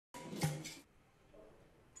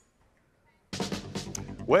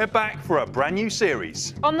We're back for a brand new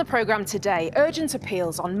series. On the programme today, urgent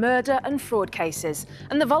appeals on murder and fraud cases,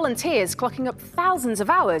 and the volunteers clocking up thousands of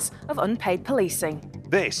hours of unpaid policing.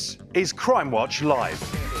 This is Crime Watch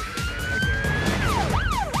Live.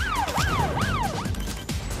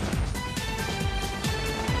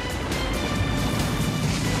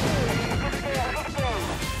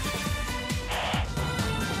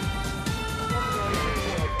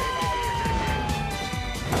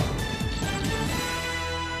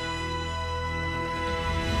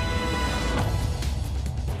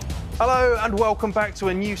 Hello and welcome back to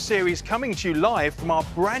a new series coming to you live from our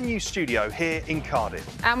brand new studio here in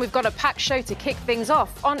Cardiff. And we've got a packed show to kick things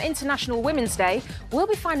off. On International Women's Day, we'll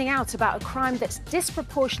be finding out about a crime that's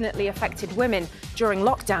disproportionately affected women during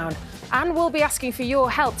lockdown. And we'll be asking for your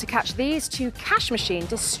help to catch these two cash machine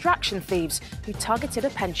distraction thieves who targeted a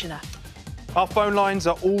pensioner. Our phone lines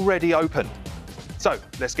are already open. So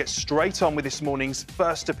let's get straight on with this morning's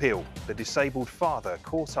first appeal. The disabled father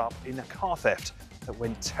caught up in a car theft that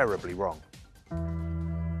went terribly wrong.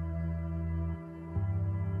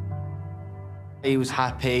 He was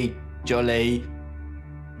happy, jolly.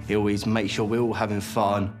 He always made sure we were all having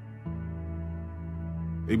fun.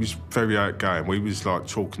 He was very outgoing. We was like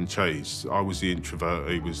chalk and cheese. I was the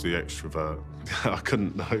introvert, he was the extrovert.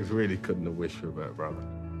 I really couldn't have wished for a better brother.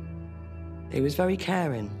 He was very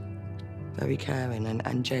caring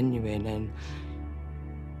and genuine, and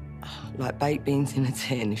like baked beans in a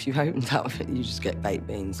tin. If you opened up, you just get baked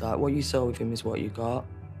beans. Like, what you saw with him is what you got.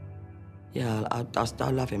 Yeah, I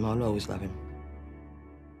love him. I'll always love him.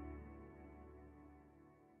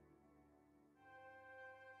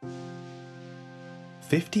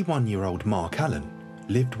 "51-year-old Mark Allen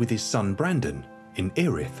lived with his son Brandon in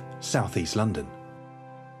Erith, southeast London.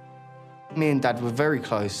 Me and Dad were very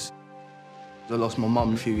close. I lost my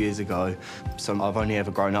mum a few years ago, so I've only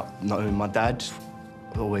ever grown up knowing my dad.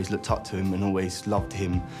 I always looked up to him and always loved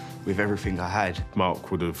him with everything I had.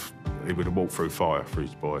 Mark would have walked through fire for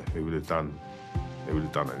his boy. He would have done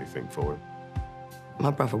anything for him.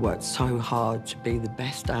 My brother worked so hard to be the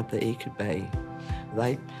best dad that he could be.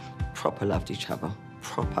 They proper loved each other.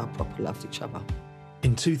 Proper loved each other.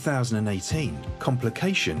 In 2018,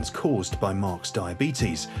 complications caused by Mark's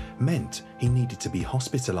diabetes meant he needed to be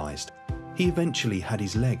hospitalised. He eventually had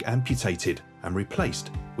his leg amputated and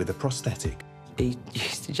replaced with a prosthetic. He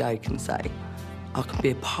used to joke and say, "I can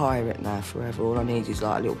be a pirate now forever. All I need is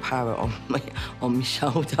like a little parrot on my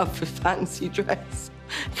shoulder for fancy dress,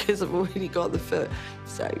 because I've already got the foot."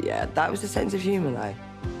 So yeah, that was a sense of humour though.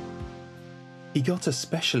 He got a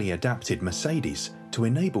specially adapted Mercedes to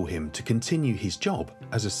enable him to continue his job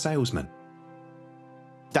as a salesman.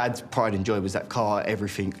 Dad's pride and joy was that car,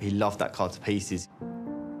 everything. He loved that car to pieces.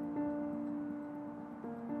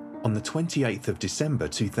 On the 28th of December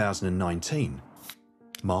 2019,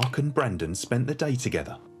 Mark and Brandon spent the day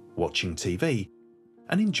together, watching TV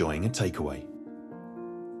and enjoying a takeaway.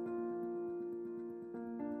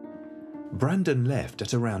 Brandon left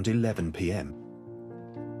at around 11 p.m.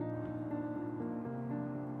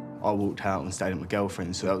 I walked out and stayed with my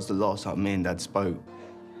girlfriend, so that was the last time me and Dad spoke.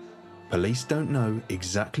 Police don't know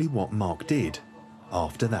exactly what Mark did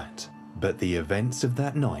after that, but the events of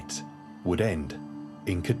that night would end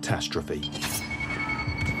in catastrophe.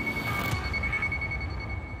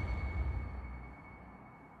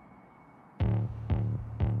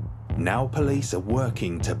 Now police are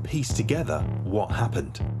working to piece together what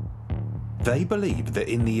happened. They believe that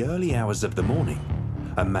in the early hours of the morning,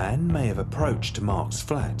 a man may have approached Mark's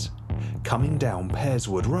flat, coming down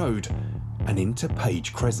Pearswood Road and into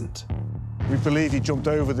Page Crescent. We believe he jumped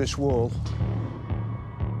over this wall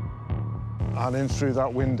and in through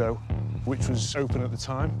that window, which was open at the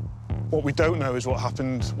time. What we don't know is what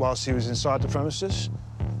happened whilst he was inside the premises.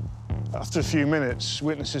 After a few minutes,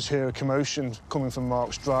 witnesses hear a commotion coming from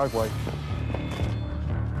Mark's driveway.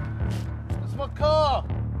 That's my car!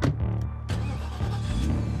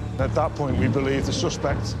 At that point, we believe the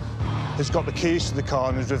suspect has got the keys to the car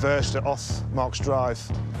and has reversed it off Mark's drive.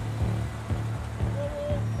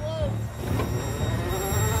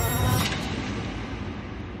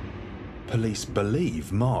 Police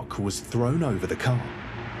believe Mark was thrown over the car.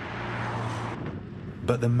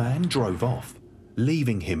 But the man drove off,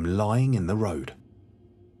 leaving him lying in the road.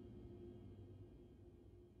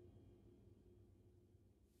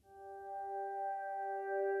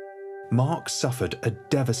 Mark suffered a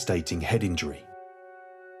devastating head injury.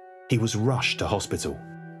 He was rushed to hospital.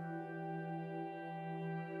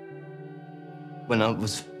 When I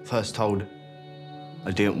was first told,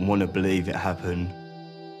 I didn't want to believe it happened.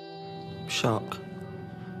 Shock.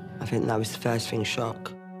 I think that was the first thing,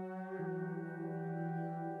 shock.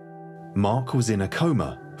 Mark was in a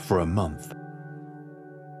coma for a month.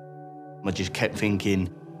 I just kept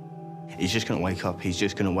thinking, he's just going to wake up, he's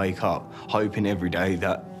just going to wake up, hoping every day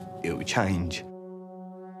that it would change.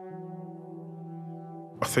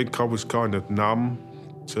 I think I was kind of numb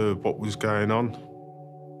to what was going on.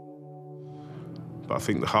 But I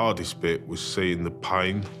think the hardest bit was seeing the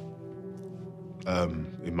pain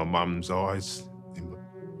in my mum's eyes.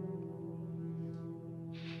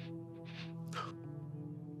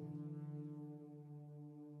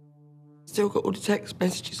 Still got all the text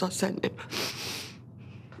messages I sent him.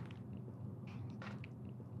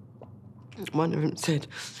 One of them said,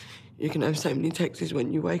 "You can have so many texts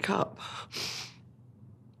when you wake up."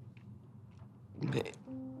 But he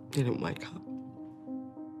didn't wake up.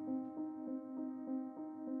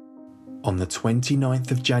 On the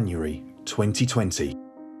 29th of January 2020,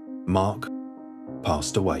 Mark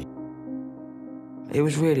passed away. It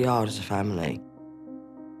was really hard as a family.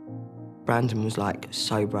 Brandon was like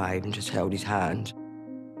so brave and just held his hand.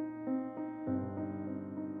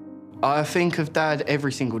 I think of Dad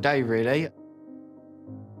every single day, really.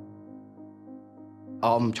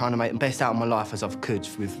 I'm trying to make the best out of my life as I could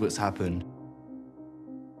with what's happened.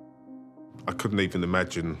 I couldn't even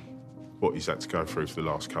imagine what he's had to go through for the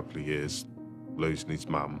last couple of years, losing his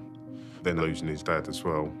mum, then losing his dad as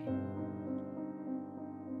well.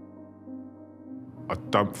 I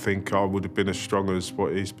don't think I would have been as strong as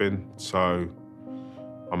what he's been, so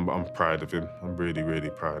I'm proud of him. I'm really, really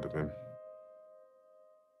proud of him.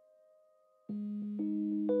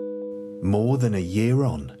 More than a year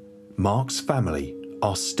on, Mark's family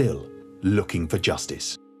are still looking for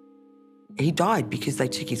justice. He died because they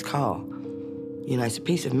took his car. You know, it's a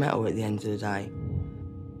piece of metal at the end of the day.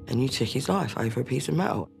 And you took his life over a piece of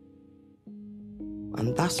metal.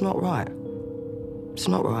 And that's not right. It's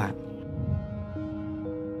not right.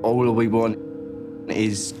 All we want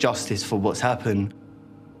is justice for what's happened.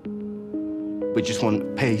 We just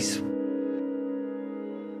want peace.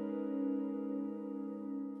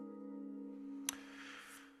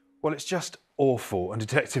 Well, it's just awful. And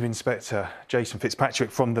Detective Inspector Jason Fitzpatrick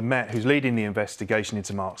from the Met, who's leading the investigation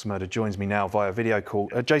into Mark's murder, joins me now via video call.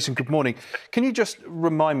 Jason, good morning. Can you just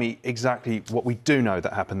remind me exactly what we do know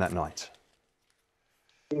that happened that night?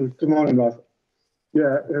 Good morning, Rob.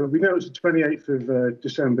 Yeah, we know it was the 28th of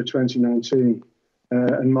December 2019,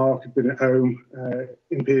 and Mark had been at home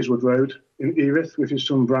in Pearswood Road in Erith with his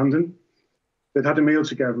son Brandon. They'd had a meal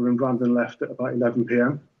together and Brandon left at about 11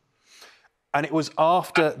 p.m. And it was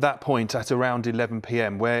after that point, at around 11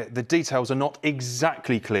 p.m, where the details are not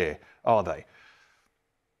exactly clear, are they?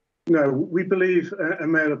 No, we believe a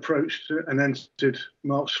male approached and entered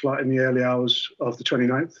Mark's flat in the early hours of the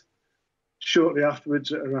 29th. Shortly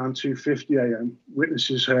afterwards, at around 2:50 a.m,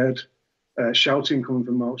 witnesses heard shouting coming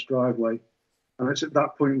from Mark's driveway. And it's at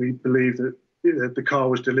that point we believe that the car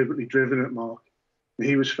was deliberately driven at Mark, and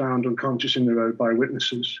he was found unconscious in the road by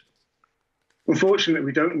witnesses. Unfortunately,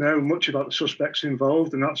 we don't know much about the suspects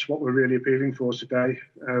involved, and that's what we're really appealing for today.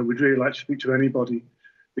 We'd really like to speak to anybody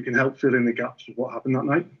that can help fill in the gaps of what happened that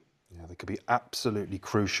night. Yeah, they could be absolutely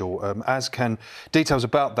crucial, as can details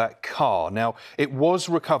about that car. Now, it was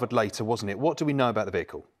recovered later, wasn't it? What do we know about the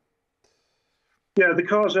vehicle? Yeah, the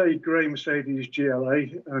car's a grey Mercedes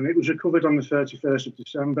GLA, and it was recovered on the 31st of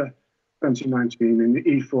December 2019 in the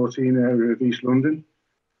E14 area of East London.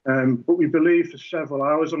 But we believe for several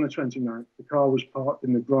hours on the 29th, the car was parked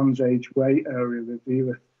in the Bronze Age Way area of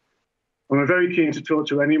Erith. And we're very keen to talk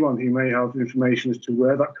to anyone who may have information as to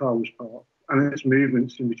where that car was parked and its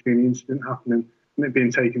movements in between the incident happening and it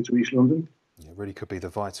being taken to East London. It really could be the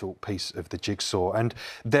vital piece of the jigsaw. And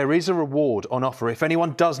there is a reward on offer if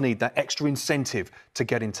anyone does need that extra incentive to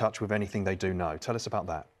get in touch with anything they do know. Tell us about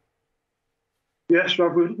that. Yes,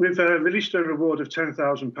 Rob, we've released a reward of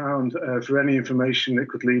 £10,000 for any information that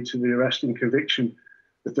could lead to the arrest and conviction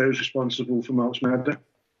of those responsible for Mark's murder.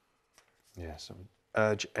 Yes, I would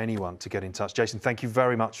urge anyone to get in touch. Jason, thank you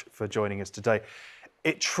very much for joining us today.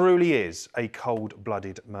 It truly is a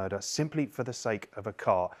cold-blooded murder, simply for the sake of a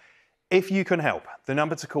car. If you can help, the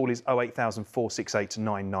number to call is 08000 468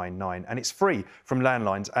 999, and it's free from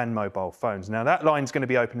landlines and mobile phones. Now, that line's going to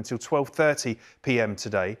be open until 12:30 p.m.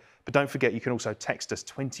 today, but don't forget you can also text us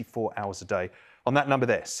 24 hours a day on that number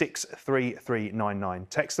there, 63399.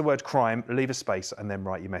 Text the word crime, leave a space, and then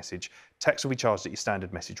write your message. Text will be charged at your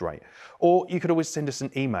standard message rate. Or you could always send us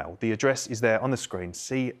an email. The address is there on the screen,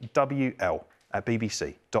 cwl@bbc.co.uk.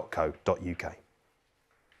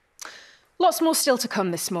 Lots more still to come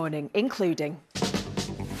this morning, including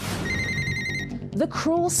the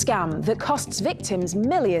cruel scam that costs victims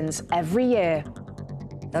millions every year.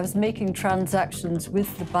 I was making transactions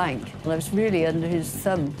with the bank and I was really under his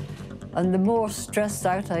thumb. And the more stressed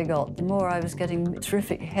out I got, the more I was getting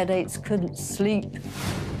terrific headaches, couldn't sleep.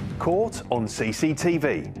 Caught on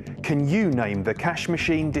CCTV. Can you name the cash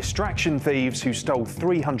machine distraction thieves who stole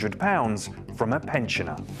 £300 from a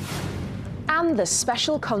pensioner? And the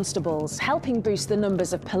special constables helping boost the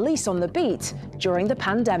numbers of police on the beat during the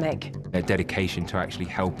pandemic. Their dedication to actually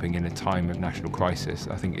helping in a time of national crisis,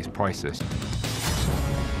 I think, is priceless.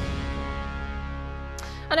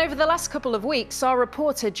 And over the last couple of weeks, our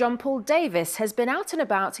reporter John Paul Davis has been out and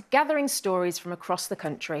about gathering stories from across the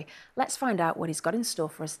country. Let's find out what he's got in store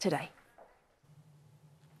for us today.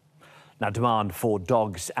 Now, demand for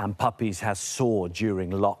dogs and puppies has soared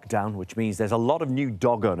during lockdown, which means there's a lot of new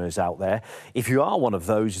dog owners out there. If you are one of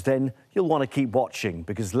those, then you'll want to keep watching,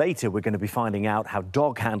 because later we're going to be finding out how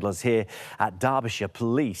dog handlers here at Derbyshire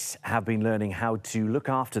Police have been learning how to look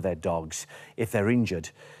after their dogs if they're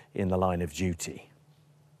injured in the line of duty.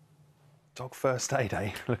 Dog first aid, eh?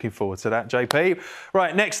 Looking forward to that, JP.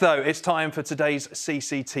 Right, next though, it's time for today's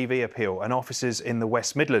CCTV appeal, and officers in the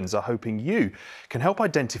West Midlands are hoping you can help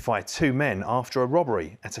identify two men after a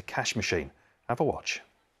robbery at a cash machine. Have a watch.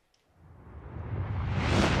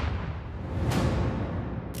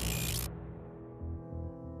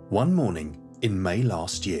 One morning in May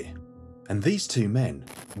last year, and these two men,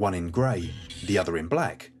 one in grey, the other in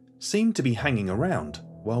black, seemed to be hanging around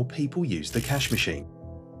while people used the cash machine.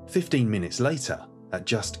 15 minutes later, at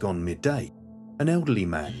just gone midday, an elderly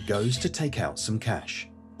man goes to take out some cash.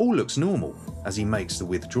 All looks normal as he makes the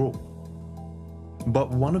withdrawal. But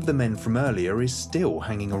one of the men from earlier is still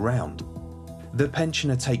hanging around. The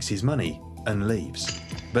pensioner takes his money and leaves,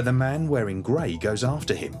 but the man wearing grey goes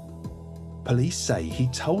after him. Police say he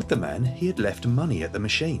told the man he had left money at the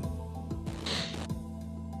machine.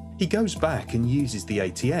 He goes back and uses the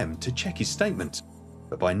ATM to check his statement,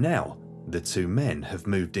 but by now, the two men have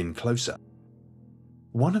moved in closer.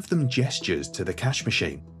 One of them gestures to the cash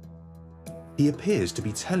machine. He appears to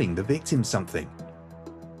be telling the victim something.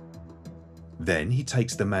 Then he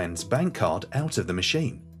takes the man's bank card out of the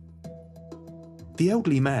machine. The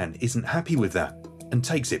elderly man isn't happy with that and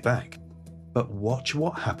takes it back. But watch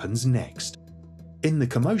what happens next. In the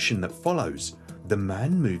commotion that follows, the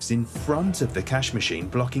man moves in front of the cash machine,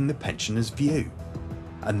 blocking the pensioner's view.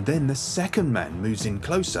 And then the second man moves in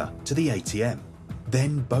closer to the ATM.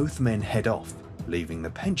 Then both men head off, leaving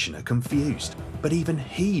the pensioner confused. But even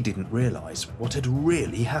he didn't realise what had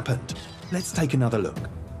really happened. Let's take another look.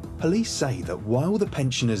 Police say that while the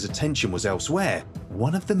pensioner's attention was elsewhere,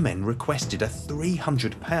 one of the men requested a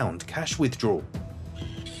 £300 cash withdrawal.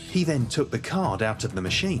 He then took the card out of the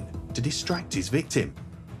machine to distract his victim.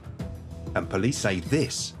 And police say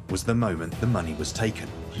this was the moment the money was taken.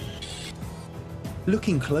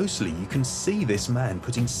 Looking closely, you can see this man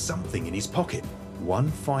putting something in his pocket.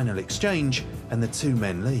 One final exchange and the two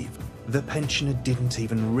men leave. The pensioner didn't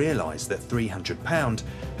even realise that £300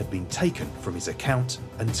 had been taken from his account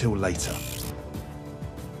until later.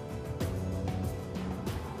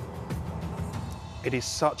 It is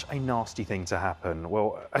such a nasty thing to happen.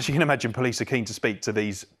 Well, as you can imagine, police are keen to speak to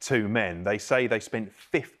these two men. They say they spent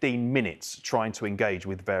 15 minutes trying to engage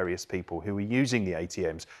with various people who were using the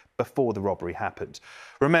ATMs before the robbery happened.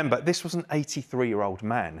 Remember, this was an 83-year-old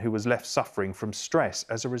man who was left suffering from stress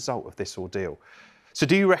as a result of this ordeal. So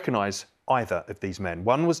do you recognise either of these men?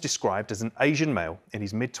 One was described as an Asian male in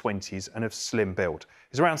his mid-20s and of slim build.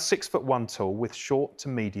 He's around 6'1" tall with short to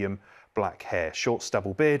medium black hair, short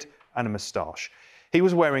stubble beard and a moustache. He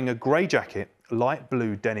was wearing a grey jacket, light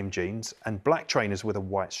blue denim jeans and black trainers with a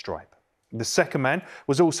white stripe. The second man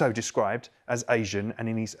was also described as Asian and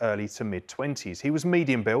in his early to mid-20s. He was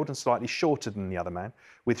medium build and slightly shorter than the other man,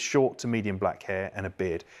 with short to medium black hair and a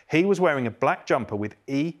beard. He was wearing a black jumper with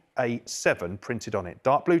EA7 printed on it,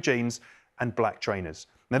 dark blue jeans and black trainers.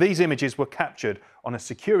 Now, these images were captured on a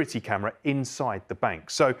security camera inside the bank.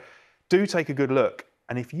 So do take a good look.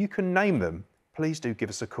 And if you can name them, please do give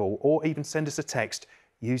us a call or even send us a text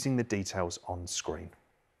using the details on screen.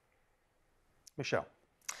 Michelle.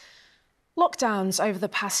 Lockdowns over the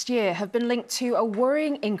past year have been linked to a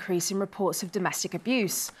worrying increase in reports of domestic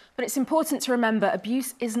abuse. But it's important to remember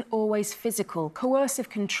abuse isn't always physical. Coercive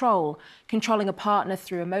control, controlling a partner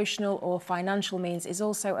through emotional or financial means, is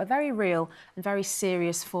also a very real and very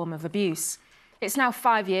serious form of abuse. It's now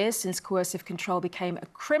 5 years since coercive control became a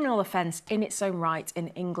criminal offence in its own right in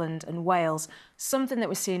England and Wales, something that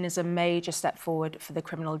was seen as a major step forward for the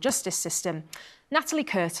criminal justice system. Natalie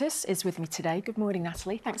Curtis is with me today. Good morning,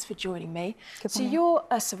 Natalie. Thanks for joining me. Good morning. So you're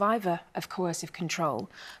a survivor of coercive control,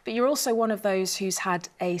 but you're also one of those who's had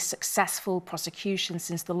a successful prosecution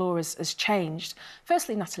since the law has changed.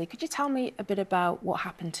 Firstly, Natalie, could you tell me a bit about what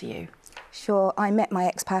happened to you? Sure. I met my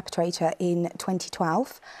ex-perpetrator in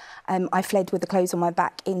 2012. I fled with the clothes on my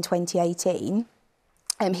back in 2018.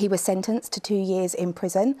 He was sentenced to 2 years in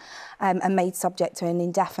prison and made subject to an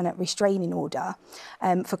indefinite restraining order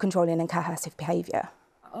for controlling and coercive behaviour.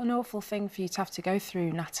 An awful thing for you to have to go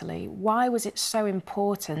through, Natalie. Why was it so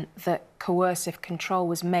important that coercive control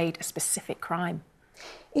was made a specific crime?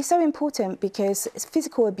 It's so important because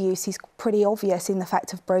physical abuse is pretty obvious in the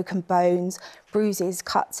fact of broken bones, bruises,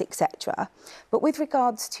 cuts, etc. But with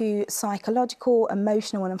regards to psychological,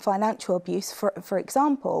 emotional and financial abuse, for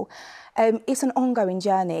example, it's an ongoing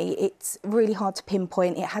journey. It's really hard to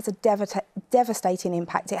pinpoint. It has a devastating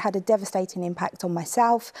impact. It had a devastating impact on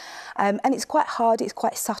myself. And it's quite hard, it's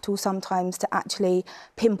quite subtle sometimes to actually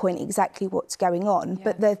pinpoint exactly what's going on. Yeah.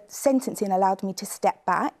 But the sentencing allowed me to step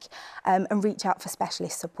back and reach out for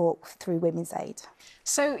specialist support through Women's Aid.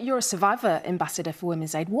 So you're a survivor ambassador for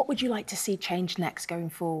Women's Aid. What would you like to see change next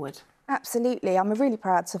going forward? Absolutely. I'm a really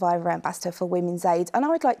proud survivor ambassador for Women's Aid, and I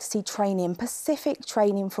would like to see training, specific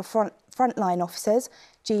training for frontline officers,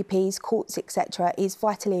 GPs, courts, etc. is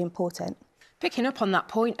vitally important. Picking up on that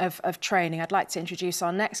point of training, I'd like to introduce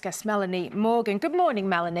our next guest, Melanie Morgan. Good morning,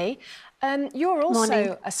 Melanie. You're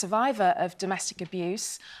also a survivor of domestic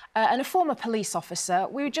abuse and a former police officer.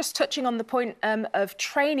 We were just touching on the point of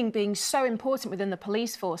training being so important within the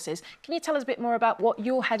police forces. Can you tell us a bit more about what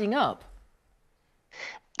you're heading up?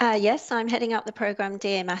 Yes, I'm heading up the programme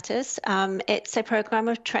DA Matters. It's a programme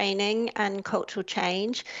of training and cultural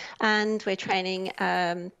change, and we're training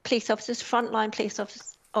police officers, frontline police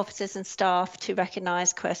officers and staff to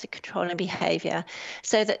recognise coercive control and behaviour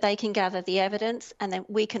so that they can gather the evidence and then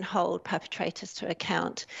we can hold perpetrators to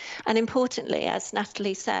account. And importantly, as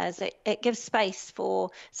Natalie says, it gives space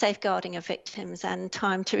for safeguarding of victims and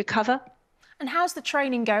time to recover. And how's the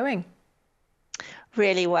training going?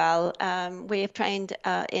 Really well. We have trained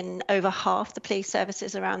in over half the police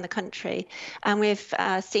services around the country, and we've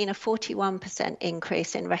seen a 41%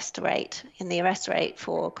 increase in the arrest rate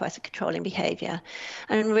for coercive controlling behaviour.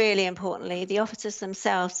 And really importantly, the officers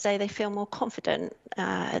themselves say they feel more confident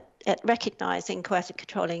at recognising coercive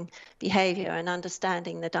controlling behaviour and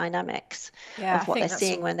understanding the dynamics of what they're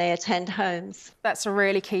seeing when they attend homes. That's a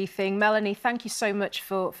really key thing. Melanie, thank you so much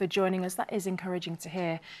for joining us. That is encouraging to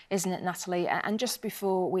hear, isn't it, Natalie? And just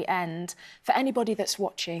before we end, for anybody that's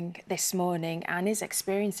watching this morning and is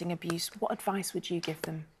experiencing abuse, what advice would you give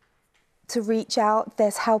them? To reach out,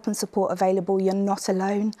 there's help and support available. You're not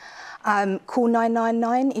alone. Call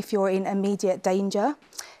 999 if you're in immediate danger.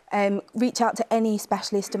 Reach out to any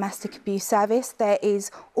specialist domestic abuse service. There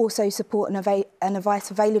is also support and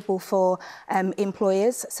advice available for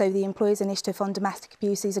employers. So the Employers Initiative on Domestic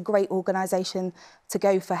Abuse is a great organisation to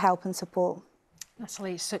go for help and support.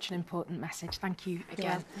 Natalie, such an important message. Thank you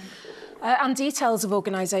again. Yeah. And details of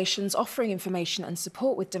organisations offering information and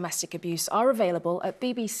support with domestic abuse are available at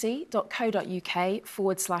bbc.co.uk/action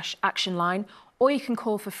line, or you can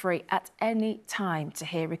call for free at any time to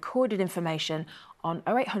hear recorded information on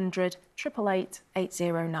 0800 888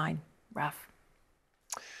 809. Rav.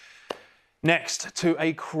 Next, to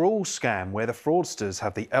a cruel scam where the fraudsters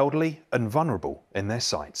have the elderly and vulnerable in their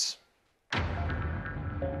sights.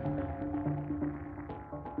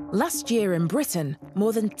 Last year in Britain,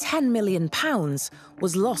 more than £10 million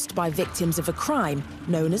was lost by victims of a crime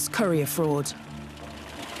known as courier fraud.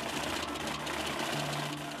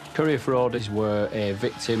 Courier fraud is where a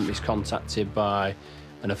victim is contacted by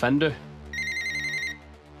an offender.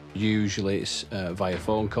 Usually it's via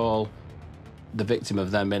phone call. The victim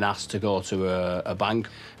have then been asked to go to a bank,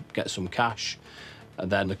 get some cash,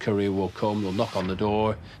 and then the courier will come, they'll knock on the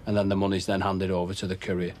door, and then the money's then handed over to the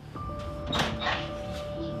courier.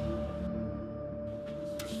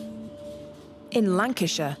 In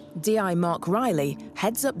Lancashire, DI Mark Riley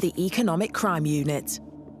heads up the Economic Crime Unit.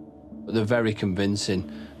 They're very convincing.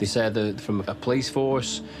 They say they're from a police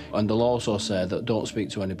force, and they'll also say that don't speak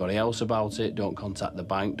to anybody else about it, don't contact the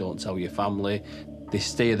bank, don't tell your family. They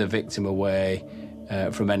steer the victim away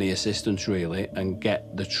from any assistance, really, and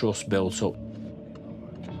get the trust built up.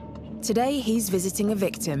 Today, he's visiting a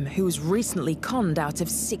victim who was recently conned out of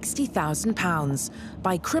 £60,000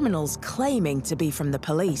 by criminals claiming to be from the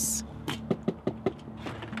police.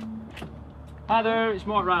 Hi there, it's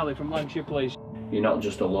Mark Riley from Lancashire Police. You're not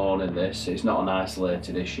just alone in this, it's not an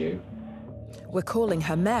isolated issue. We're calling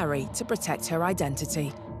her Mary to protect her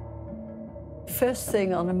identity. First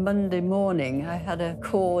thing on a Monday morning, I had a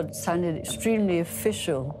call that sounded extremely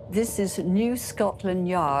official. This is New Scotland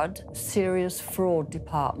Yard, Serious Fraud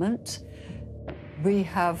Department. We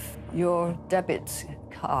have your debit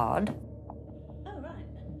card.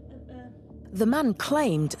 The man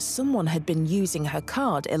claimed someone had been using her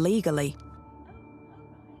card illegally.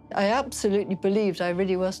 I absolutely believed I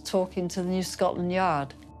really was talking to the New Scotland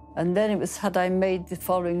Yard. And then it was, had I made the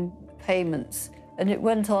following payments? And it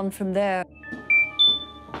went on from there.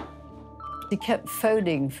 He kept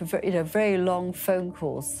phoning for very long phone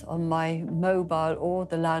calls on my mobile or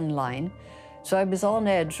the landline. So I was on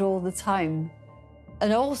edge all the time.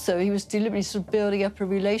 And also, he was deliberately sort of building up a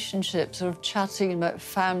relationship, sort of chatting about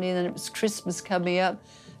family, and then it was Christmas coming up.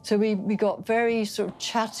 So we got very sort of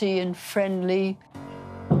chatty and friendly.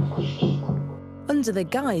 Under the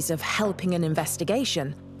guise of helping an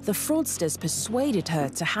investigation, the fraudsters persuaded her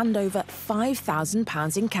to hand over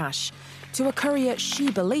 £5,000 in cash to a courier she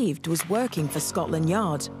believed was working for Scotland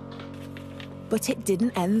Yard. But it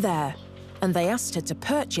didn't end there, and they asked her to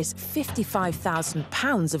purchase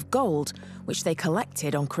 £55,000 of gold, which they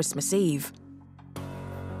collected on Christmas Eve.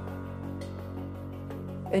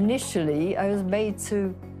 Initially, I was made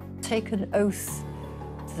to take an oath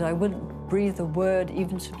that I wouldn't breathe a word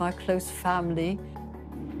even to my close family.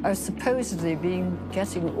 I was supposedly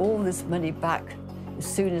getting all this money back as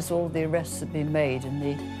soon as all the arrests had been made and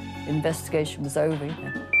the investigation was over.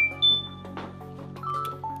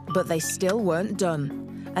 But they still weren't done.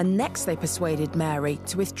 And next they persuaded Mary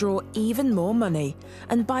to withdraw even more money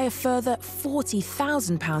and buy a further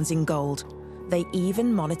 £40,000 in gold. They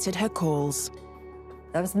even monitored her calls.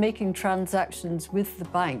 I was making transactions with the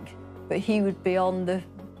bank, but he would be on the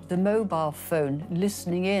mobile phone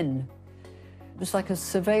listening in. It was like a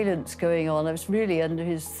surveillance going on. I was really under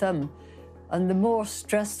his thumb. And the more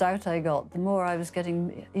stressed out I got, the more I was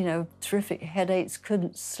getting, terrific headaches,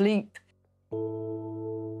 couldn't sleep.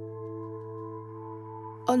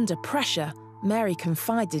 Under pressure, Mary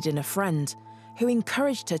confided in a friend, who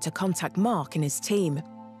encouraged her to contact Mark and his team.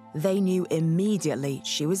 They knew immediately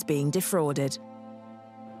she was being defrauded.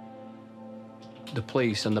 The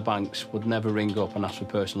police and the banks would never ring up and ask for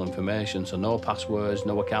personal information, so no passwords,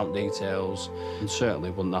 no account details, and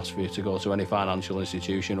certainly wouldn't ask for you to go to any financial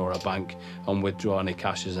institution or a bank and withdraw any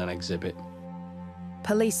cash as an exhibit.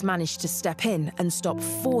 Police managed to step in and stop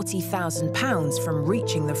 £40,000 from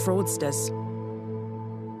reaching the fraudsters.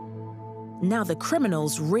 Now the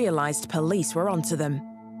criminals realised police were onto them,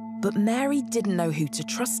 but Mary didn't know who to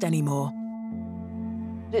trust anymore.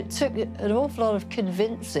 It took an awful lot of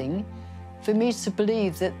convincing for me to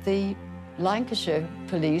believe that the Lancashire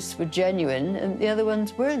police were genuine and the other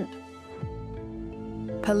ones weren't.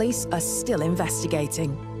 Police are still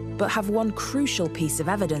investigating, but have one crucial piece of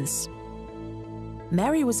evidence.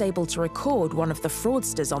 Mary was able to record one of the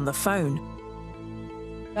fraudsters on the phone.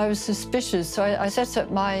 I was suspicious, so I set up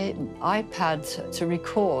my iPad to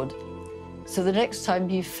record. So the next time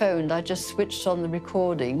he phoned, I just switched on the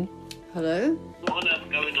recording. Hello? What on earth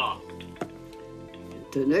is going on?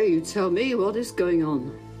 Don't know, you tell me, what is going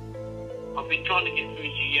on? I've been trying to get through to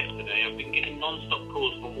you yesterday. I've been getting non-stop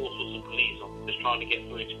calls from all sorts of police officers trying to get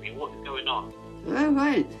through to me. What is going on? Oh,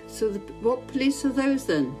 right. So what police are those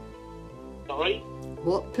then? Sorry?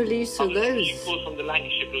 What police are I'm getting those? calls from the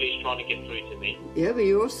Lancashire police trying to get through to me. Yeah, but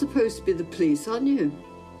you're supposed to be the police, aren't you?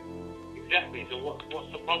 Exactly. So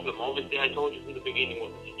what's the problem? Obviously, I told you from the beginning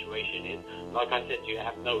what the situation is. Like I said to you, I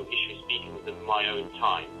have no issue speaking with them in my own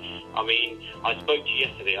time. I mean, I spoke to you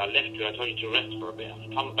yesterday. I left you. I told you to rest for a bit.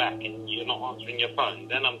 I've come back and you're not answering your phone.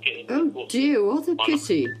 Then I'm getting... Oh, dear, what a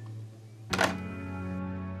pity.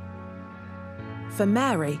 For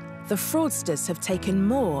Mary, the fraudsters have taken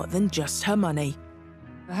more than just her money.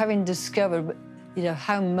 Having discovered,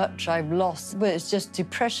 how much I've lost, well, it's just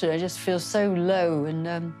depression. I just feel so low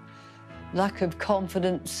and lack of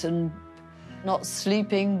confidence and not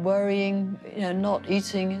sleeping, worrying, not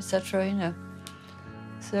eating, etc.,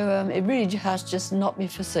 So it really has just knocked me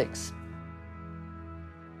for six.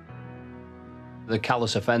 The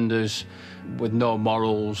callous offenders with no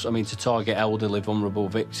morals, to target elderly, vulnerable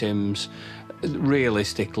victims,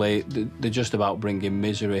 realistically, they're just about bringing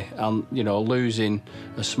misery. And, losing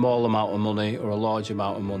a small amount of money or a large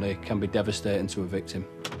amount of money can be devastating to a victim.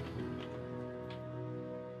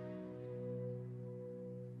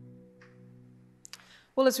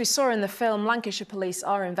 Well, as we saw in the film, Lancashire police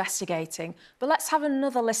are investigating. But let's have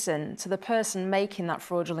another listen to the person making that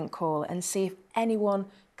fraudulent call and see if anyone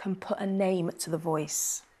can put a name to the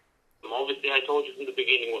voice. Obviously, I told you from the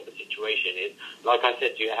beginning what the situation is. Like I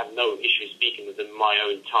said to you, I have no issue speaking with them in my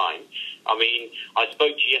own time. I mean, I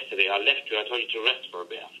spoke to you yesterday. I left you. I told you to rest for a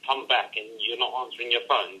bit. I've come back and you're not answering your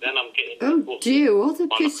phone. Then I'm getting... Oh, dear, what a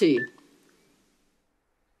pity.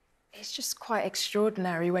 It's just quite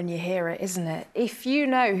extraordinary when you hear it, isn't it? If you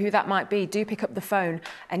know who that might be, do pick up the phone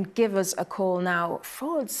and give us a call now.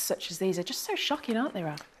 Frauds such as these are just so shocking, aren't they,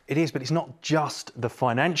 Ralph? It is, but it's not just the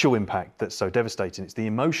financial impact that's so devastating, it's the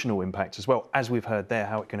emotional impact as well, as we've heard there,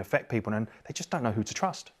 how it can affect people, and they just don't know who to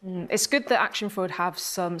trust. It's good that Action Fraud have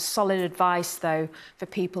some solid advice, though, for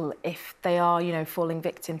people if they are, you know, falling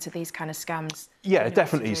victim to these kind of scams. Yeah,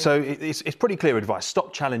 definitely. So it's pretty clear advice.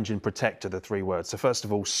 Stop, challenge and protect are the 3 words. So first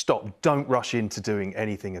of all, stop. Don't rush into doing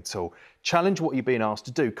anything at all. Challenge what you're being asked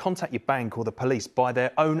to do. Contact your bank or the police by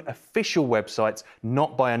their own official websites,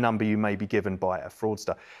 not by a number you may be given by a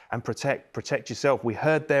fraudster. And protect yourself. We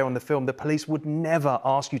heard there on the film, the police would never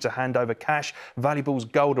ask you to hand over cash, valuables,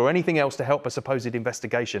 gold or anything else to help a supposed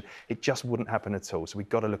investigation. It just wouldn't happen at all. So we've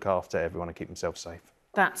got to look after everyone and keep themselves safe.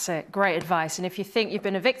 That's it. Great advice. And if you think you've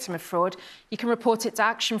been a victim of fraud, you can report it to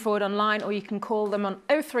Action Fraud online, or you can call them on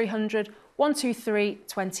 0300 123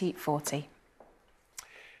 2040.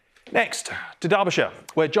 Next, to Derbyshire,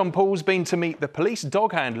 where John Paul's been to meet the police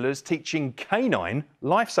dog handlers teaching canine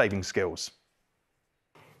life-saving skills.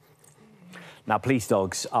 Now, police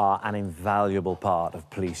dogs are an invaluable part of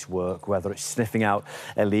police work, whether it's sniffing out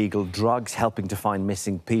illegal drugs, helping to find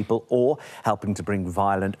missing people, or helping to bring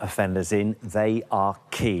violent offenders in. They are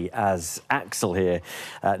key, as Axel here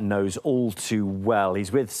knows all too well.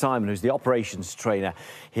 He's with Simon, who's the operations trainer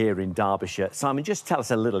here in Derbyshire. Simon, just tell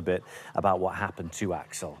us a little bit about what happened to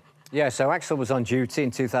Axel. Yeah, so Axel was on duty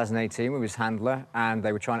in 2018 with his handler, and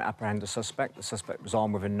they were trying to apprehend a suspect. The suspect was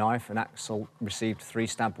armed with a knife, and Axel received 3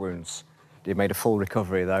 stab wounds. He made a full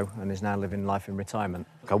recovery, though, and is now living life in retirement.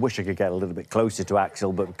 I wish I could get a little bit closer to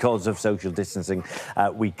Axel, but because of social distancing,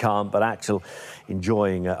 we can't. But Axel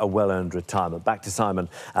enjoying a well-earned retirement. Back to Simon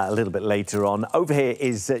a little bit later on. Over here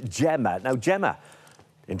is Gemma. Now, Gemma,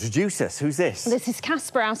 introduce us. Who's this? This is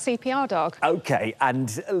Casper, our CPR dog. OK,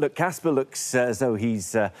 and look, Casper looks as though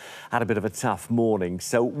he's had a bit of a tough morning.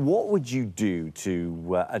 So what would you do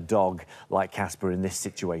to a dog like Casper in this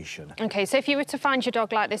situation? OK, so if you were to find your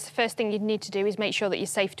dog like this, the first thing you'd need to do is make sure that you're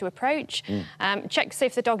safe to approach. Check to see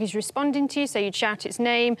if the dog is responding to you, so you'd shout its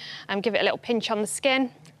name and give it a little pinch on the skin.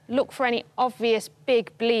 Look for any obvious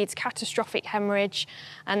big bleeds, catastrophic hemorrhage,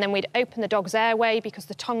 and then we'd open the dog's airway because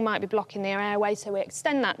the tongue might be blocking their airway, so we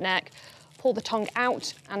extend that neck, pull the tongue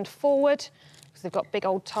out and forward, because they've got big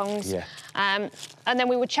old tongues. Yeah. And then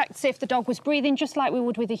we would check to see if the dog was breathing just like we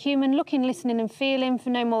would with a human, looking, listening and feeling for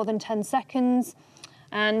no more than 10 seconds.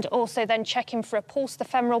 And also then checking for a pulse, the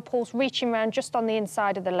femoral pulse, reaching around just on the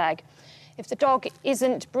inside of the leg. If the dog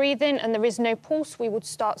isn't breathing and there is no pulse, we would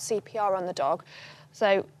start CPR on the dog.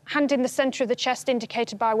 So, hand in the centre of the chest,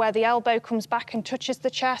 indicated by where the elbow comes back and touches the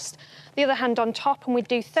chest. The other hand on top, and we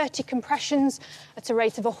do 30 compressions at a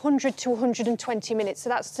rate of 100 to 120 minutes. So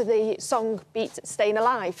that's to the song Beat Staying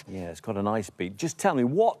Alive. Yeah, it's got a nice beat. Just tell me,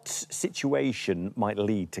 what situation might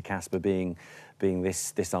lead to Casper being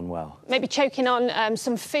this unwell? Maybe choking on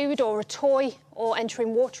some food or a toy, or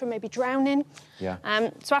entering water and maybe drowning. Yeah.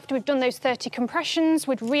 So after we've done those 30 compressions,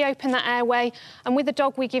 we'd reopen that airway, and with the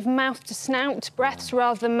dog we give mouth to snout breaths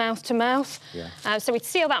rather than mouth to mouth. Yeah. So we'd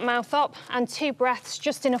seal that mouth up and 2 breaths,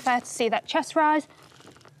 just enough air to see that chest rise.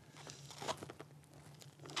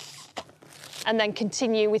 And then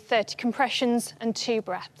continue with 30 compressions and 2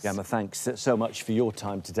 breaths. Gemma, thanks so much for your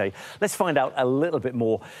time today. Let's find out a little bit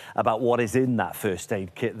more about what is in that first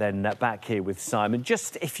aid kit then, back here with Simon.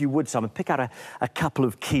 Just, if you would, Simon, pick out a couple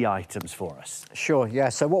of key items for us. Sure, yeah.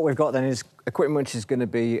 So what we've got then is equipment which is going to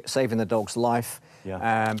be saving the dog's life.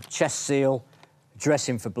 Yeah. Chest seal,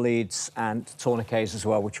 dressing for bleeds, and tourniquets as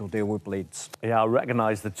well, which will deal with bleeds. Yeah, I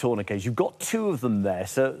recognise the tourniquets. You've got 2 of them there,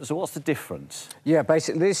 so what's the difference? Yeah,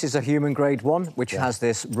 basically this is a human-grade one, which has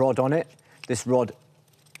this rod on it. This rod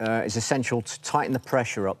is essential to tighten the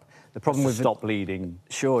pressure up. The problem with stop bleeding.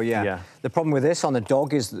 Sure, yeah. The problem with this on the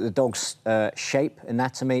dog is that the dog's shape,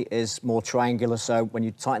 anatomy, is more triangular, so when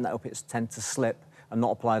you tighten that up, it tends to slip and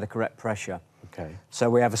not apply the correct pressure. OK. So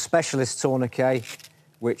we have a specialist tourniquet,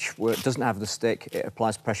 which doesn't have the stick. It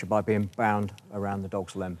applies pressure by being bound around the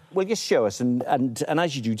dog's limb. Well, just show us, and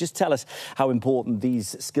as you do, just tell us how important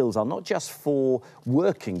these skills are, not just for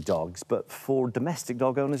working dogs, but for domestic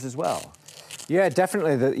dog owners as well. Yeah,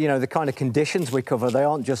 definitely. The kind of conditions we cover, they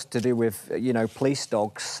aren't just to do with, police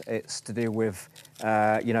dogs. It's to do with,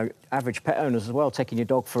 average pet owners as well, taking your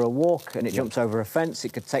dog for a walk and it jumps over a fence.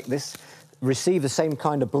 It could receive the same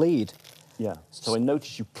kind of bleed. Yeah, so I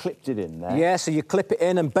noticed you clipped it in there. Yeah, so you clip it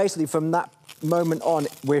in, and basically from that moment on,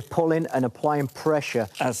 we're pulling and applying pressure.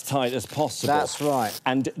 As tight as possible. That's right.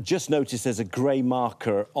 And just notice there's a grey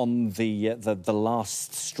marker on the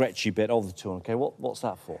last stretchy bit of the tourniquet. What's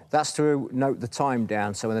that for? That's to note the time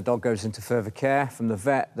down, so when the dog goes into further care from the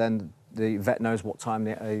vet, then the vet knows what time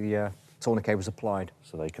the tourniquet was applied.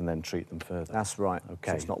 So they can then treat them further. That's right.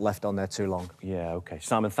 Okay. So it's not left on there too long. Yeah, OK.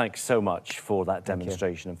 Simon, thanks so much for that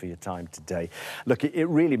demonstration and for your time today. Look, it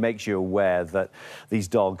really makes you aware that these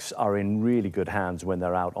dogs are in really good hands when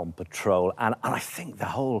they're out on patrol. And I think the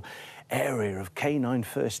whole area of canine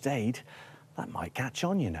first aid, that might catch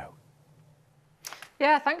on, you know.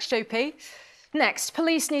 Yeah, thanks, JP. Next,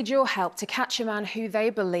 police need your help to catch a man who they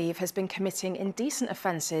believe has been committing indecent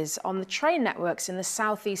offences on the train networks in the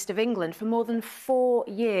southeast of England for more than 4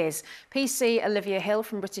 years. PC Olivia Hill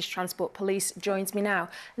from British Transport Police joins me now.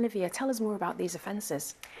 Olivia, tell us more about these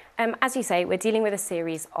offences. As you say, we're dealing with a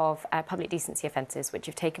series of public decency offences which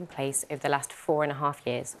have taken place over the last 4.5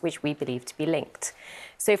 years, which we believe to be linked.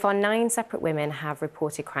 So far, 9 separate women have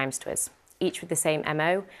reported crimes to us, each with the same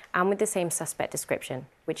MO and with the same suspect description,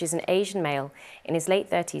 which is an Asian male in his late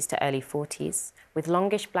 30s to early 40s, with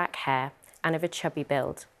longish black hair and of a chubby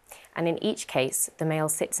build. And in each case, the male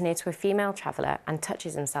sits near to a female traveller and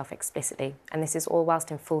touches himself explicitly, and this is all whilst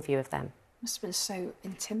in full view of them. Must have been so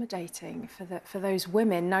intimidating for those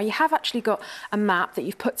women. Now, you have actually got a map that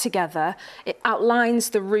you've put together. It outlines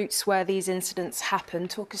the routes where these incidents happen.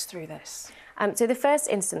 Talk us through this. So the first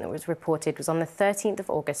incident that was reported was on the 13th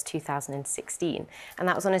of August 2016, and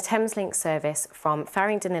that was on a Thameslink service from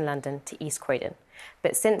Farringdon in London to East Croydon.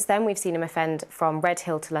 But since then, we've seen him offend from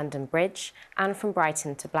Redhill to London Bridge and from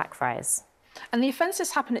Brighton to Blackfriars. And the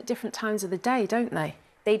offences happen at different times of the day, don't they?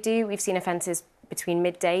 They do. We've seen offences between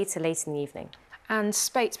midday to late in the evening. And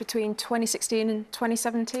spates between 2016 and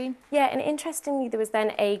 2017? Yeah, and interestingly, there was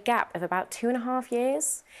then a gap of about 2.5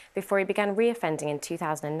 years before he began reoffending in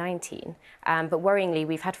 2019. But worryingly,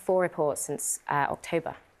 we've had 4 reports since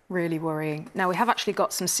October. Really worrying. Now, we have actually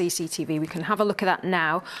got some CCTV. We can have a look at that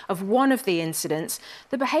now of one of the incidents.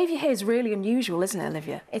 The behaviour here is really unusual, isn't it,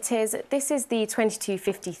 Olivia? It is. This is the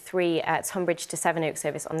 2253 Tonbridge to Sevenoaks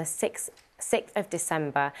service on the 6th of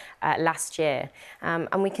December last year.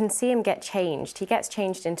 And we can see him get changed. He gets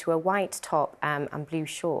changed into a white top and blue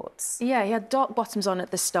shorts. Yeah, he had dark bottoms on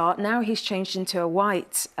at the start. Now he's changed into a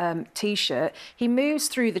white T-shirt. He moves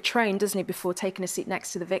through the train, doesn't he, before taking a seat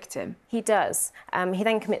next to the victim? He does. He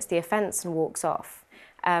then commits the offence and walks off.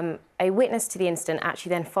 A witness to the incident actually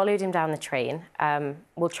then followed him down the train.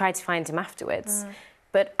 We'll try to find him afterwards.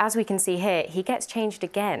 But as we can see here, he gets changed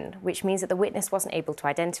again, which means that the witness wasn't able to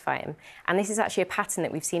identify him. And this is actually a pattern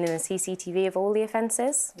that we've seen in the CCTV of all the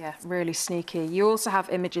offences. Yeah, really sneaky. You also have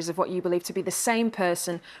images of what you believe to be the same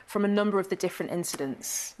person from a number of the different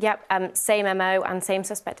incidents. Yep, same MO and same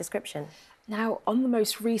suspect description. Now, on the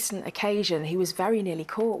most recent occasion, he was very nearly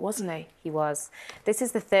caught, wasn't he? He was. This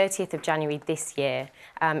is the 30th of January this year.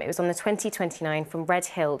 It was on the 2029 from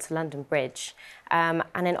Redhill to London Bridge. And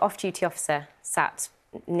an off-duty officer sat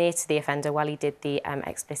near to the offender while he did the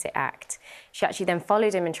explicit act. She actually then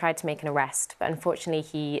followed him and tried to make an arrest, but unfortunately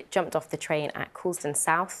he jumped off the train at Coulsdon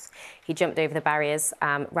South. He jumped over the barriers,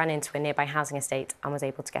 ran into a nearby housing estate and was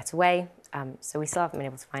able to get away. So we still haven't been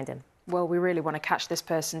able to find him. Well, we really want to catch this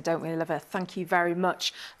person, don't we, Olivia? Thank you very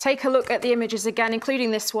much. Take a look at the images again,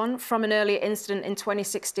 including this one from an earlier incident in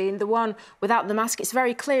 2016, the one without the mask. It's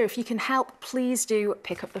very clear. If you can help, please do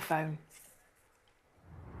pick up the phone.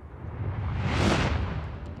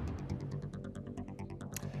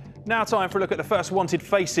 Now time for a look at the first wanted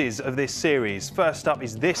faces of this series. First up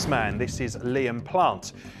is this man. This is Liam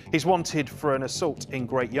Plant. He's wanted for an assault in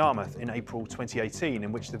Great Yarmouth in April 2018,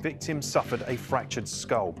 in which the victim suffered a fractured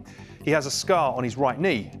skull. He has a scar on his right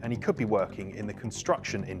knee and he could be working in the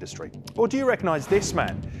construction industry. Or do you recognise this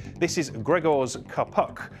man? This is Grzegorz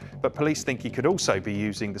Karpuk, but police think he could also be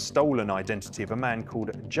using the stolen identity of a man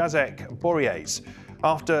called Jacek Borys.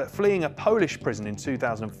 After fleeing a Polish prison in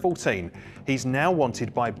 2014, he's now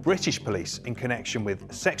wanted by British police in connection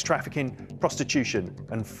with sex trafficking, prostitution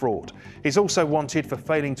and fraud. He's also wanted for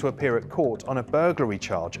failing to appear at court on a burglary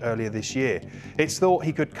charge earlier this year. It's thought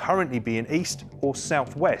he could currently be in East or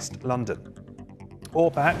South West London. Or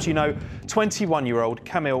perhaps you know 21-year-old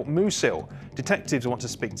Kamil Musil. Detectives want to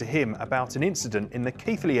speak to him about an incident in the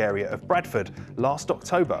Keighley area of Bradford last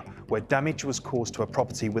October, where damage was caused to a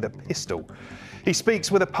property with a pistol. He speaks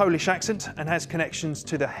with a Polish accent and has connections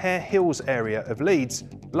to the Hare Hills area of Leeds,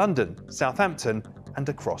 London, Southampton and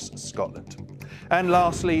across Scotland. And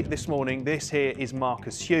lastly, this morning, this here is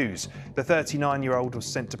Marcus Hughes. The 39-year-old was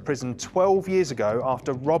sent to prison 12 years ago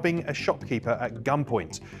after robbing a shopkeeper at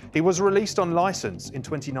gunpoint. He was released on licence in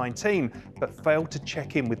 2019, but failed to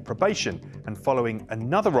check in with probation, and following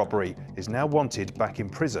another robbery, is now wanted back in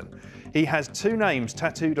prison. He has 2 names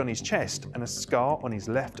tattooed on his chest and a scar on his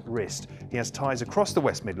left wrist. He has ties across the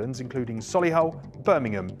West Midlands, including Solihull,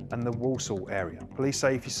 Birmingham and the Walsall area. Police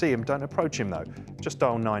say if you see him, don't approach him though. Just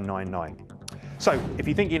dial 999. So, if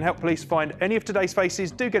you think you can help police find any of today's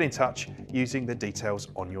faces, do get in touch using the details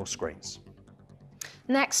on your screens.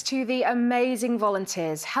 Next to the amazing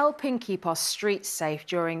volunteers helping keep our streets safe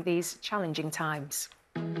during these challenging times.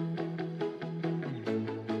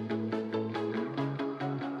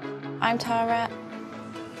 I'm Tara.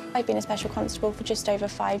 I've been a special constable for just over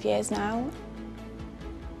 5 years now.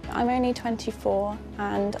 I'm only 24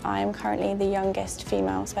 and I'm currently the youngest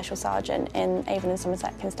female special sergeant in Avon and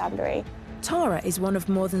Somerset Constabulary. Tara is one of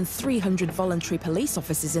more than 300 voluntary police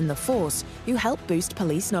officers in the force who help boost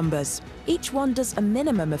police numbers. Each one does a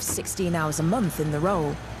minimum of 16 hours a month in the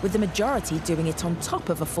role, with the majority doing it on top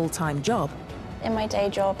of a full-time job. In my day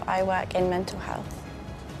job, I work in mental health.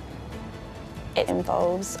 It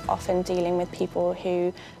involves often dealing with people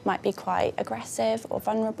who might be quite aggressive or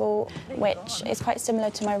vulnerable, which is quite similar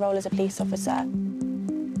to my role as a police officer.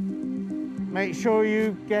 Make sure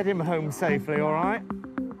you get him home safely, all right?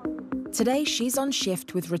 Today, she's on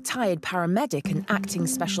shift with retired paramedic and acting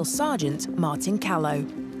special sergeant Martin Callow.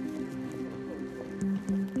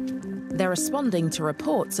 They're responding to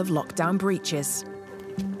reports of lockdown breaches.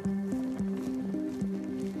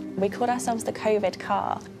 We called ourselves the COVID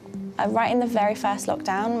car. Right in the very first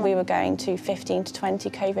lockdown, we were going to 15 to 20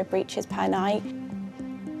 COVID breaches per night.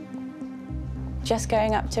 Just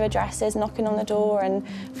going up to addresses, knocking on the door and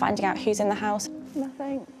finding out who's in the house.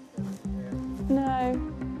 Nothing. No.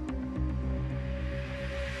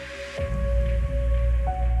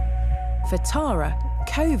 For Tara,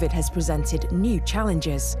 COVID has presented new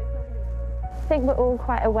challenges. I think we're all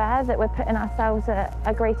quite aware that we're putting ourselves at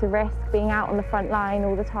a greater risk being out on the front line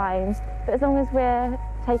all the time. But as long as we're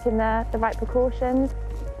taking the right precautions.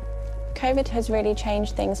 COVID has really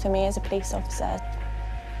changed things for me as a police officer.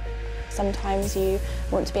 Sometimes you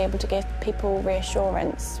want to be able to give people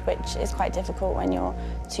reassurance, which is quite difficult when you're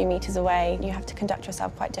 2 meters away. You have to conduct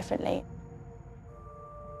yourself quite differently.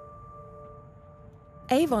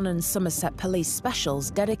 Avon and Somerset Police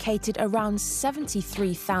Specials dedicated around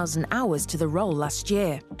 73,000 hours to the role last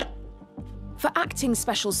year. For acting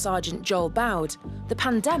Special Sergeant Joel Bowd, the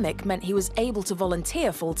pandemic meant he was able to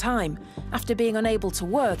volunteer full-time after being unable to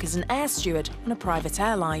work as an air steward on a private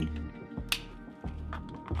airline.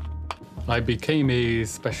 I became a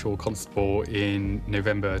Special Constable in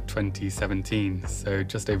November 2017, so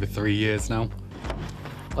just over 3 years now.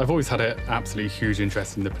 I've always had an absolutely huge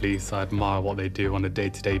interest in the police. I admire what they do on a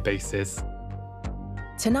day-to-day basis.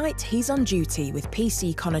 Tonight, he's on duty with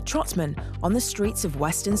PC Connor Trotman on the streets of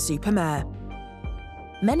Weston-super-Mare.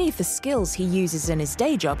 Many of the skills he uses in his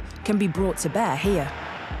day job can be brought to bear here.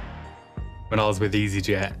 When I was with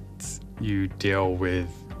EasyJet, you deal with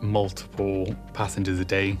multiple passengers a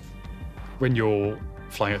day. When you're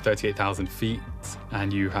flying at 38,000 feet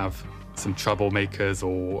and you have some troublemakers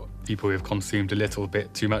or people who have consumed a little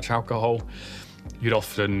bit too much alcohol, you'd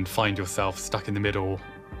often find yourself stuck in the middle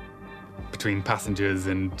between passengers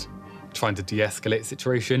and trying to de-escalate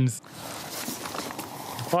situations.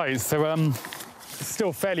 Right, so it's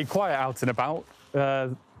still fairly quiet out and about,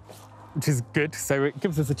 which is good. So it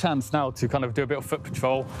gives us a chance now to kind of do a bit of foot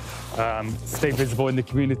patrol, stay visible in the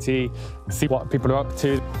community, see what people are up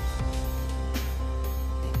to.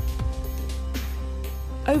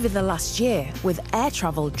 Over the last year, with air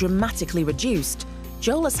travel dramatically reduced,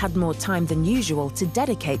 Joel has had more time than usual to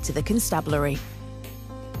dedicate to the constabulary.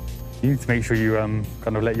 You need to make sure you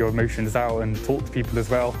kind of let your emotions out and talk to people as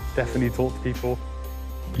well. Definitely talk to people.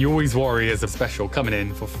 You always worry as a special coming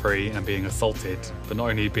in for free and being assaulted, but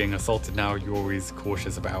not only being assaulted now, you're always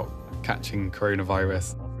cautious about catching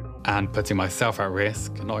coronavirus and putting myself at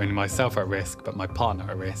risk, not only myself at risk, but my partner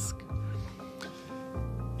at risk.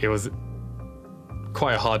 It was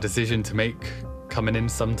quite a hard decision to make coming in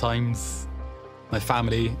sometimes. My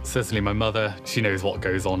family, certainly my mother, she knows what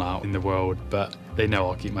goes on out in the world, but they know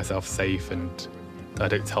I'll keep myself safe and I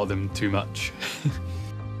don't tell them too much.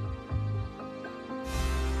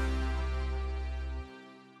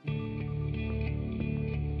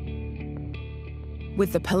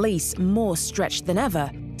 With the police more stretched than ever,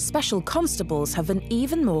 special constables have an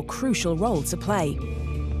even more crucial role to play.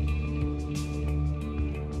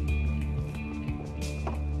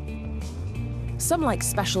 Some, like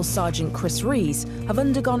Special Sergeant Chris Rees, have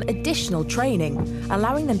undergone additional training,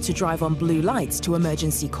 allowing them to drive on blue lights to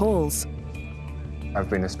emergency calls. I've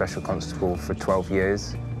been a special constable for 12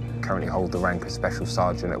 years, currently hold the rank of Special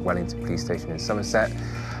Sergeant at Wellington Police Station in Somerset.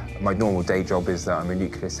 My normal day job is that I'm a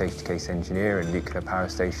nuclear safety case engineer in a nuclear power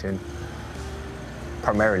station.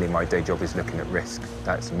 Primarily my day job is looking at risk.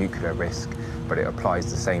 That's nuclear risk, but it applies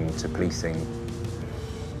the same to policing.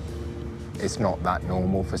 It's not that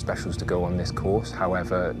normal for specials to go on this course.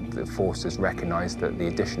 However, the force has recognised that the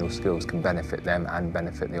additional skills can benefit them and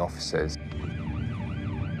benefit the officers.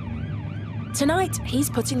 Tonight, he's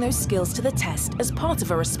putting those skills to the test as part of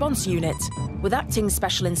a response unit with Acting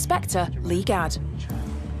Special Inspector Lee Gadd.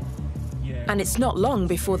 And it's not long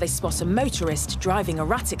before they spot a motorist driving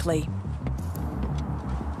erratically.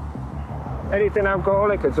 Anything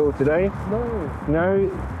alcoholic at all today? No. No?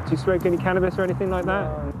 Do you smoke any cannabis or anything like that?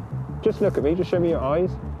 No. Just look at me, just show me your eyes.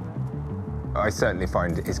 I certainly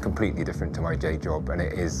find it's completely different to my day job, and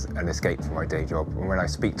it is an escape from my day job. And when I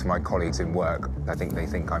speak to my colleagues in work, I think they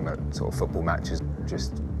think I'm at sort of football matches,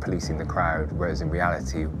 just policing the crowd, whereas in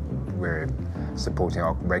reality, we're supporting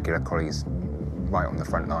our regular colleagues right on the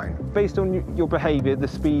front line. Based on your behaviour, the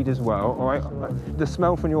speed as well, all right? The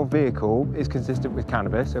smell from your vehicle is consistent with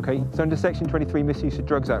cannabis, okay? So under Section 23 Misuse of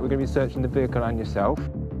Drugs Act, we're going to be searching the vehicle and yourself.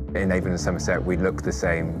 In Avon and Somerset, we look the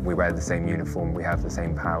same, we wear the same uniform, we have the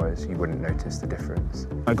same powers. You wouldn't notice the difference.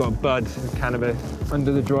 I got a bud of cannabis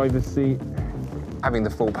under the driver's seat. Having the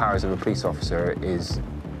full powers of a police officer is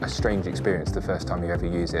a strange experience the first time you ever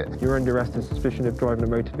use it. You're under arrest on suspicion of driving a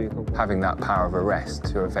motor vehicle. Having that power of arrest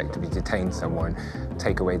to effectively detain someone,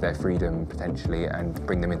 take away their freedom potentially, and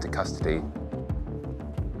bring them into custody.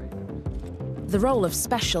 The role of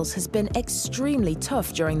specials has been extremely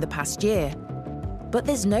tough during the past year. But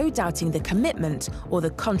there's no doubting the commitment or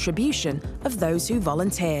the contribution of those who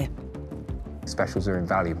volunteer. Specials are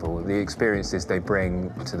invaluable. The experiences they bring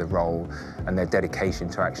to the role and their dedication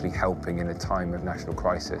to actually helping in a time of national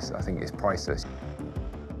crisis, I think is priceless.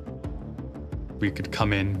 We could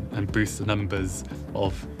come in and boost the numbers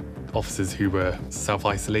of officers who were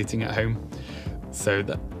self-isolating at home. So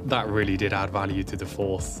that really did add value to the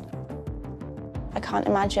force. I can't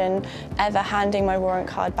imagine ever handing my warrant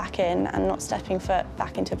card back in and not stepping foot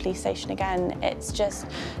back into a police station again. It's just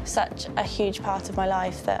such a huge part of my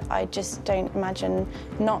life that I just don't imagine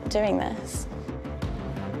not doing this.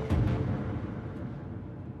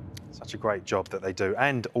 Such a great job that they do,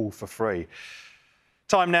 and all for free.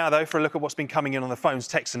 Time now, though, for a look at what's been coming in on the phones,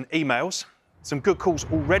 texts and emails. Some good calls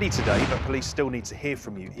already today, but police still need to hear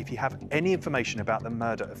from you if you have any information about the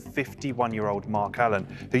murder of 51-year-old Mark Allen,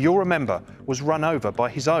 who you'll remember was run over by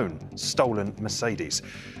his own stolen Mercedes.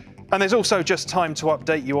 And there's also just time to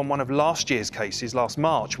update you on one of last year's cases. Last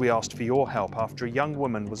March, we asked for your help after a young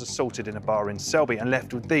woman was assaulted in a bar in Selby and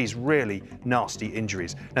left with these really nasty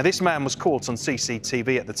injuries. Now, this man was caught on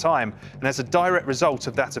CCTV at the time, and as a direct result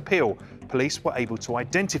of that appeal, police were able to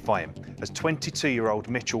identify him as 22-year-old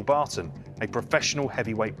Mitchell Barton, a professional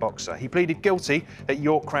heavyweight boxer. He pleaded guilty at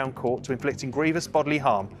York Crown Court to inflicting grievous bodily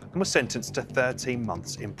harm and was sentenced to 13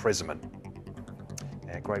 months imprisonment.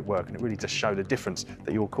 Yeah, great work, and it really does show the difference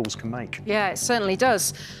that your calls can make. Yeah, it certainly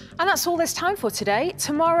does. And that's all there's time for today.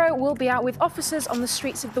 Tomorrow, we'll be out with officers on the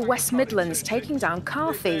streets of the West Midlands taking down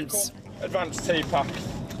car thieves. Advanced T-pack.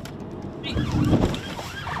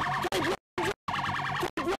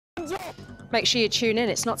 Make sure you tune in,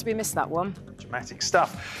 it's not to be missed, that one. Dramatic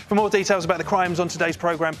stuff. For more details about the crimes on today's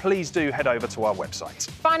programme, please do head over to our website.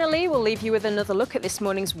 Finally, we'll leave you with another look at this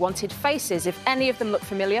morning's wanted faces. If any of them look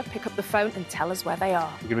familiar, pick up the phone and tell us where they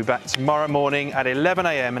are. We're going to be back tomorrow morning at 11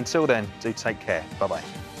 a.m. Until then, do take care. Bye-bye.